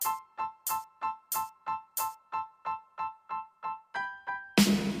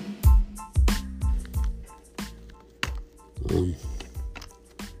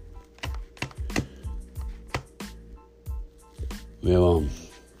Well,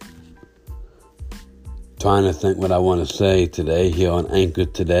 trying to think what I want to say today here on Anchor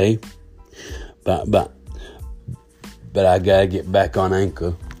today, but I gotta get back on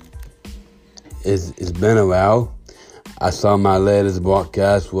Anchor. It's been a while. I saw my latest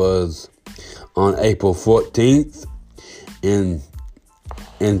broadcast was on April 14th, and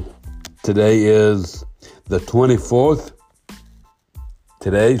today is the 24th.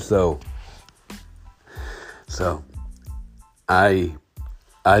 Today, so I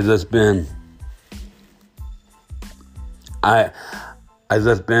just been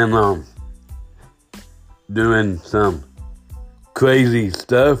doing some crazy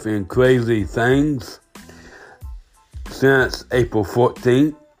stuff and crazy things since April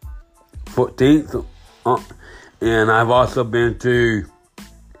 14th, and I've also been to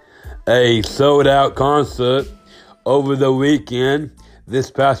a sold out concert over the weekend.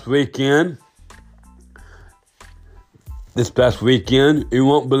 This past weekend, you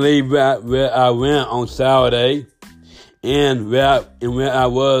won't believe where I went on Saturday and where I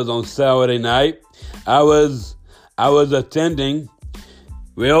was on Saturday night. I was attending,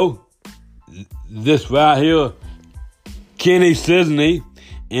 this right here, Chesney,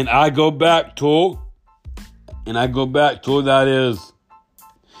 and I go back tour,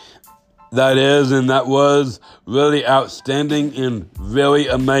 that was really outstanding and very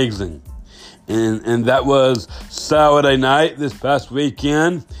amazing. And that was Saturday night this past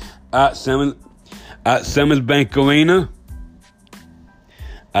weekend at Simmons Bank Arena.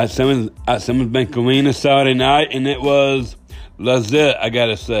 At Simmons Bank Arena Saturday night, and it was legit, I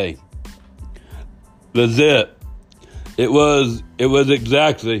gotta say. Legit. It was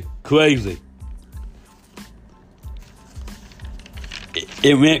exactly crazy.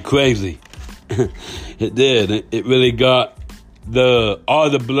 It went crazy. It did. It really got all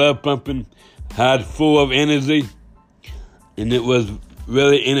the blood pumping, had full of energy, and it was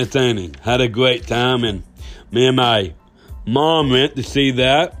really entertaining. Had a great time, and me and my mom went to see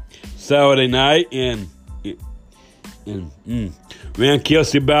that Saturday night, and when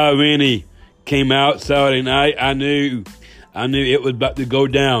Kelsey Ballerini came out Saturday night, I knew it was about to go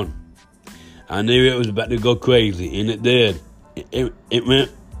down. I knew it was about to go crazy, and it did.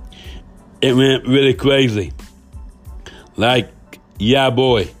 It went really crazy. Like, yeah,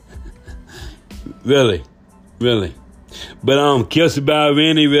 boy. Really. But Kelsey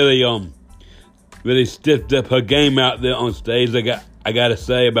Ballerini really stepped up her game out there on stage. I gotta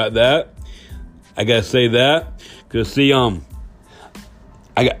say about that. I gotta say that, cause see,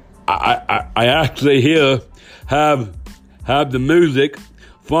 I actually here have the music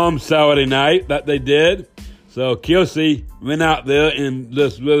from Saturday night that they did. So Kelsey went out there and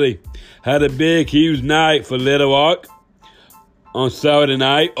just really had a big, huge night for Little Rock on Saturday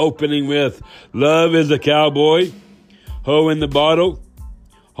night, opening with "Love Is a Cowboy," "Hoe in the Bottle,"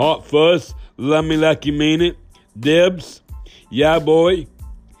 "Hot Fuzz," "Love Me Like You Mean It," "Dibs," "Yeah Boy,"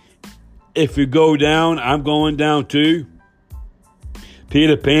 "If You Go Down, I'm Going Down Too,"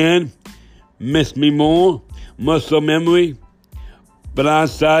 "Peter Pan," "Miss Me More," "Muscle Memory,"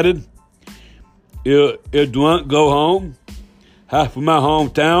 "Blindsided," You're Drunk, Go Home," "Half of My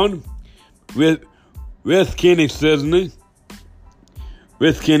Hometown," with Kenny Chesney.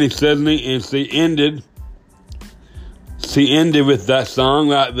 And she ended with that song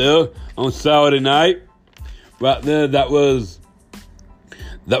right there on Saturday night. Right there, that was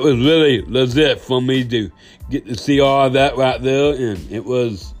really legit for me to get to see all that right there, and it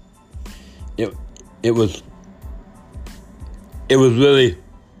was really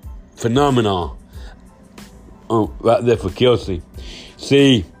phenomenal. Right there for Kelsey.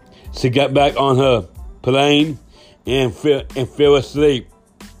 She got back on her plane and fell asleep.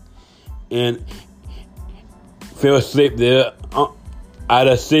 And fell asleep there at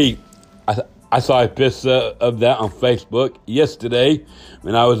a seat. I saw a picture of that on Facebook yesterday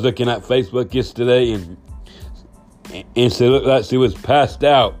when I was looking at Facebook yesterday, and she looked like she was passed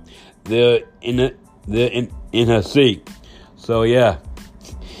out there in her seat. So yeah,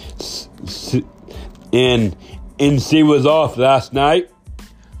 and she was off last night.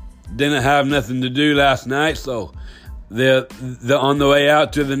 Didn't have nothing to do last night, so they're on the way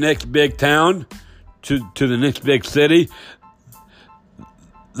out to the next big town, to the next big city.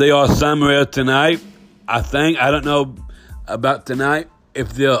 They are somewhere tonight, I think. I don't know about tonight, if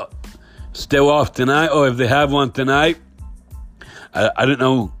they're still off tonight or if they have one tonight. I don't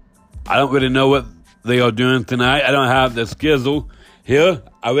know. I don't really know what they are doing tonight. I don't have the schedule here.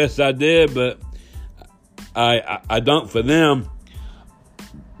 I wish I did, but I don't for them.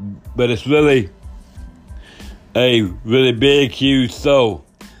 But it's really a really big, huge show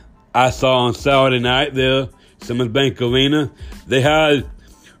I saw on Saturday night there, Simmons Bank Arena. They had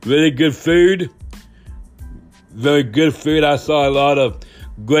really good food, very good food. I saw a lot of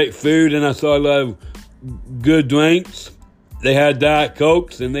great food, and I saw a lot of good drinks. They had Diet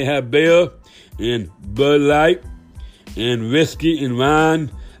Cokes, and they had beer, and Bud Light, and whiskey, and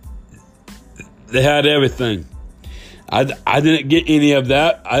wine. They had everything. I didn't get any of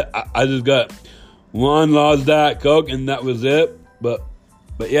that. I just got one large Diet Coke, and that was it. But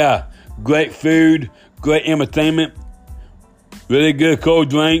yeah, great food, great entertainment, really good cold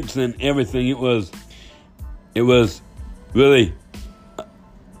drinks and everything. It was really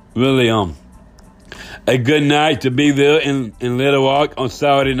a good night to be there in Little Rock on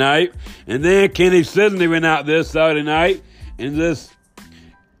Saturday night. And then Kenny Chesney went out there Saturday night and just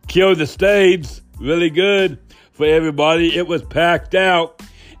killed the stage really good for everybody. It was packed out.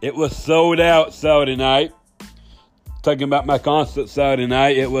 It was sold out Saturday night. Talking about my concert Saturday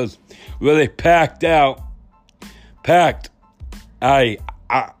night, it was really packed out. Packed. I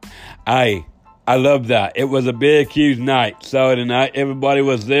love that. It was a big, huge night Saturday night. Everybody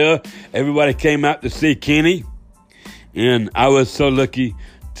was there. Everybody came out to see Kenny, and I was so lucky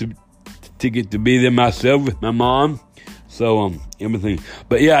to get to be there myself with my mom. So everything.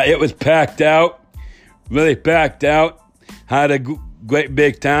 But yeah, it was packed out. Really packed out. Had a great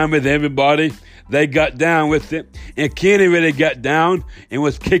big time with everybody. They got down with it. And Kenny really got down and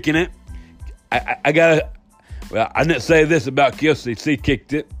was kicking it. I didn't say this about Chesney. She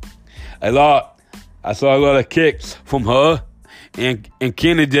kicked it a lot. I saw a lot of kicks from her. And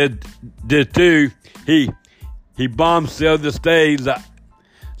Kenny did too. He bombshelled the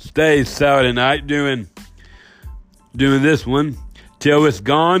stage Saturday night doing this one. Till It's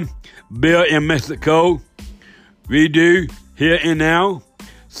Gone. Bill in Mexico. Redo. Here and Now.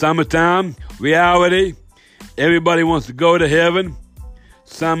 Summertime. Reality. Everybody wants to go to heaven.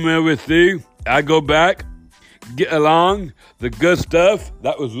 Somewhere with you. I Go Back. Get Along. The Good Stuff.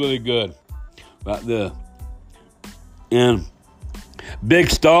 That was really good. Right there. And Big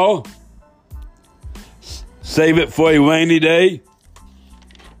Star. Save It for a Rainy Day.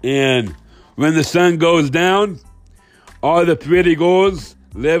 And When the Sun Goes Down. All the Pretty Girls.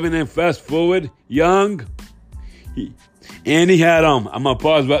 Living in Fast Forward. Young. And he had I'm gonna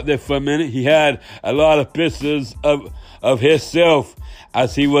pause right there for a minute. He had a lot of pictures of himself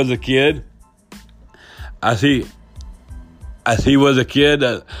as he was a kid. As he was a kid,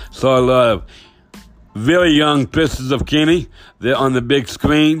 I saw a lot of very young pictures of Kenny there on the big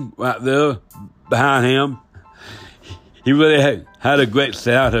screen right there behind him. He really had a great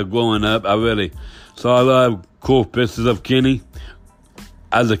childhood growing up. I really saw a lot of cool pictures of Kenny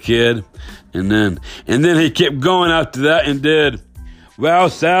as a kid. And then he kept going after that and did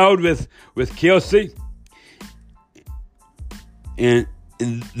Wild Sound with Kelsey. And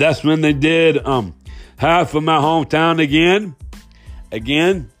that's when they did Half of My Hometown again.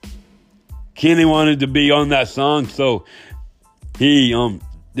 Again, Kenny wanted to be on that song, so he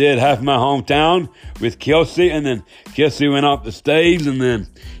did Half of My Hometown with Kelsey, and then Kelsey went off the stage, and then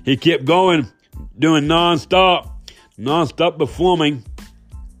he kept going, doing non-stop performing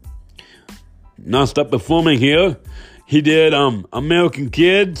here. He did American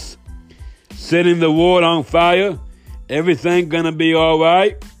Kids, Setting the World on Fire, Everything Gonna Be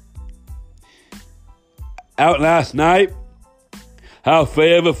Alright, Out Last Night, How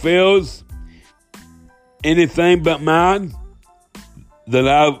Forever Feels, Anything But Mine, The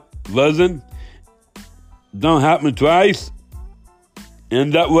Loud Version, Don't Happen Twice,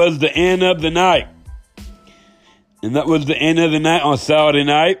 and that was the end of the night. And that was the end of the night on Saturday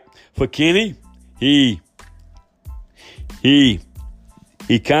night for Kenny. He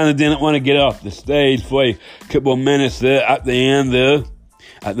kind of didn't want to get off the stage for a couple of minutes there at the end there.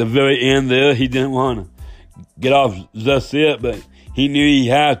 At the very end there, he didn't want to get off just yet, but he knew he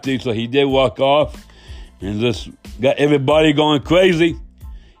had to, so he did walk off and just got everybody going crazy.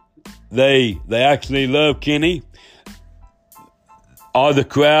 They actually loved Kenny. All the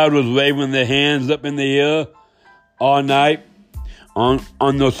crowd was waving their hands up in the air all night on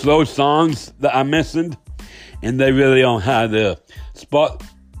those slow songs that I mentioned, and they really don't have the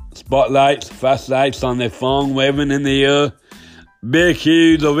spotlights, flashlights on their phone waving in the air. Big,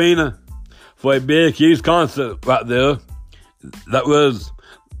 huge arena for a big, huge concert right there. That was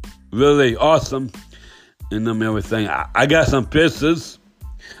really awesome, and everything. I got some pictures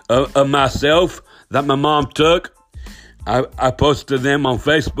of myself that my mom took. I posted them on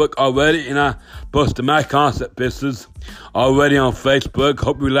Facebook already, and I posted my concert pictures already on Facebook.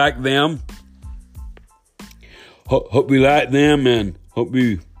 Hope you like them. Hope you like them, and hope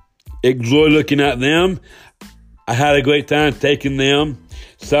you enjoy looking at them. I had a great time taking them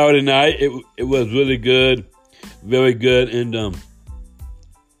Saturday night. It was really good, very good, and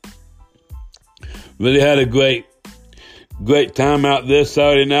really had a great time out there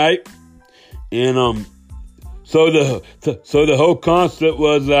Saturday night. And so the whole concert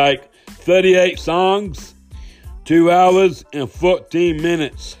was like 38 songs, 2 hours and 14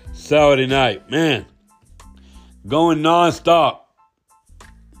 minutes Saturday night. Man, going nonstop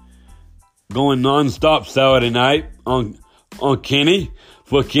Saturday night on Kenny,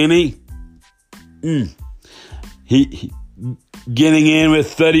 for Kenny. He getting in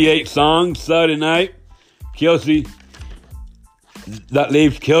with 38 songs Saturday night. Kelsey, that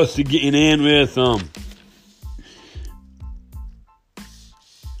leaves Kelsey getting in with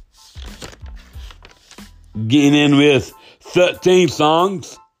getting in with 13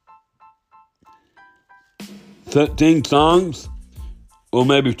 songs. 13 songs, or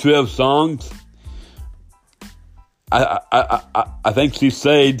maybe 12 songs. I think she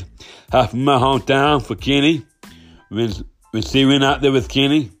saved half of my hometown for Kenny when she went out there with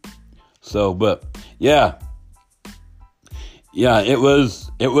Kenny. So, but yeah, it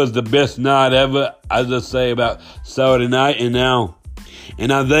was the best night ever. I just say about Saturday night, and now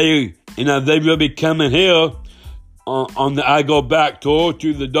they will be coming here on the I Go Back tour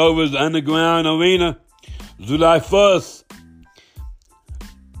to the Dover's Underground Arena, July 1st.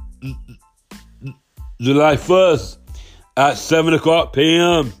 July 1st at 7 o'clock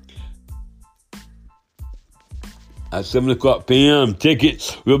p.m. At 7 o'clock p.m.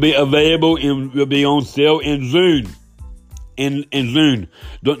 Tickets will be available and will be on sale in June. In June.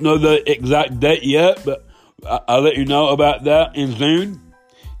 Don't know the exact date yet, but I'll let you know about that in June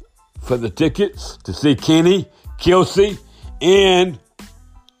for the tickets to see Kenny, Kelsey, and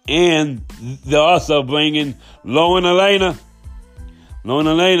they're also bringing Lauren Elena. Lauren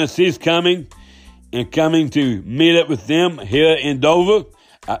Elena, she's coming to meet up with them here in Dover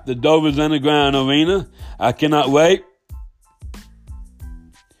at the Dover's Underground Arena. I cannot wait.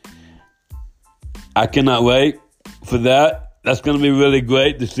 I cannot wait for that. That's going to be really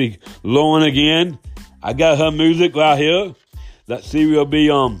great to see Lauren again. I got her music right here that she will be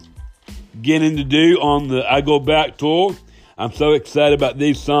getting to do on the I Go Back tour. I'm so excited about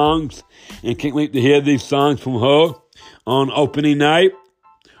these songs and can't wait to hear these songs from her on opening night,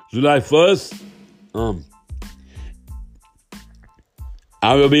 July 1st.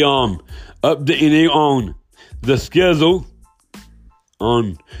 I will be updating you on the schedule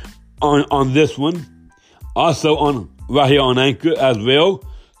on this one. Also on right here on Anchor as well.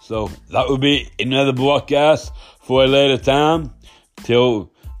 So that will be another broadcast for a later time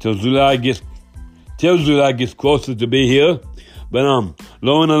till July gets closer to be here. But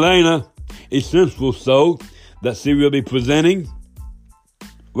Lauren Elena is sensible so that she will be presenting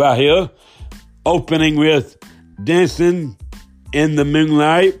right here, opening with Dancing in the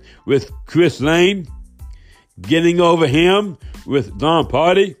Moonlight with Chris Lane, Getting Over Him with Don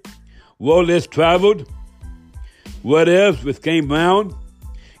Party, World Less Traveled, What If with Kane Brown,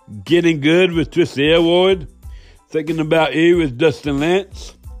 Getting Good with Trisha Airward, Thinking About You with Dustin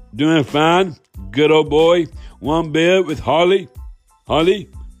Lance, Doing Fine, Good Old Boy, One Beer with Hardy,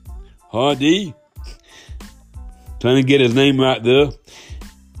 trying to get his name right there,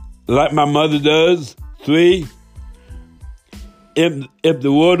 Like My Mother Does, 3, If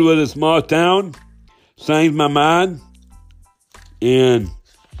the World Was a Small Town, Sings My Mind, and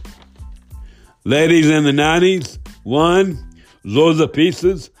Ladies in the 90s, 1, Loads of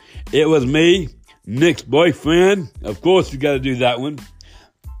Pieces, It Was Me, Nick's Boyfriend. Of course, you got to do that one.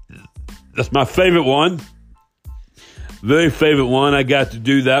 That's my favorite one. Very favorite one. I got to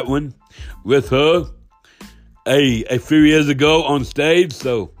do that one with her a few years ago on stage.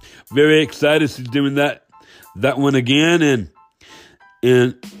 So very excited she's doing that one again. And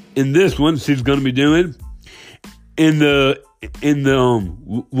in this one, she's going to be doing in the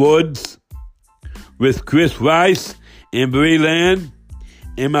woods with Chris Rice and Brie Land.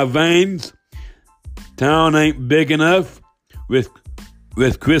 In My Veins, Town Ain't Big Enough with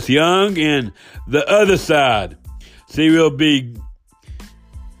Chris Young. And The Other Side, she will be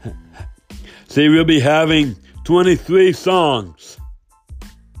having 23 songs.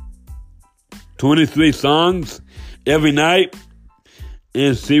 23 songs every night.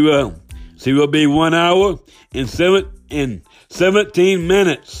 And she will be 1 hour and 17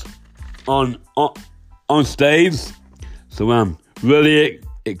 minutes on stage. So I'm really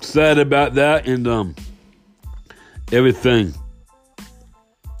excited about that and everything.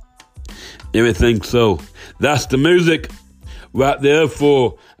 So that's the music right there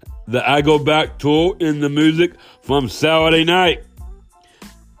for the I Go Back tour in the music from Saturday night.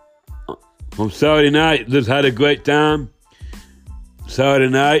 on Saturday night. Just had a great time Saturday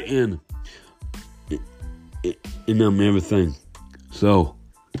night, and everything. So,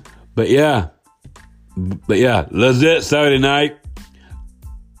 but yeah, that's it. Saturday night.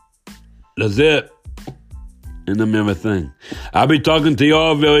 That's it. And everything. I'll be talking to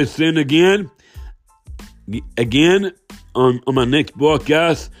y'all very soon again on my next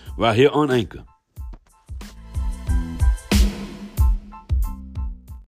broadcast right here on Anchor.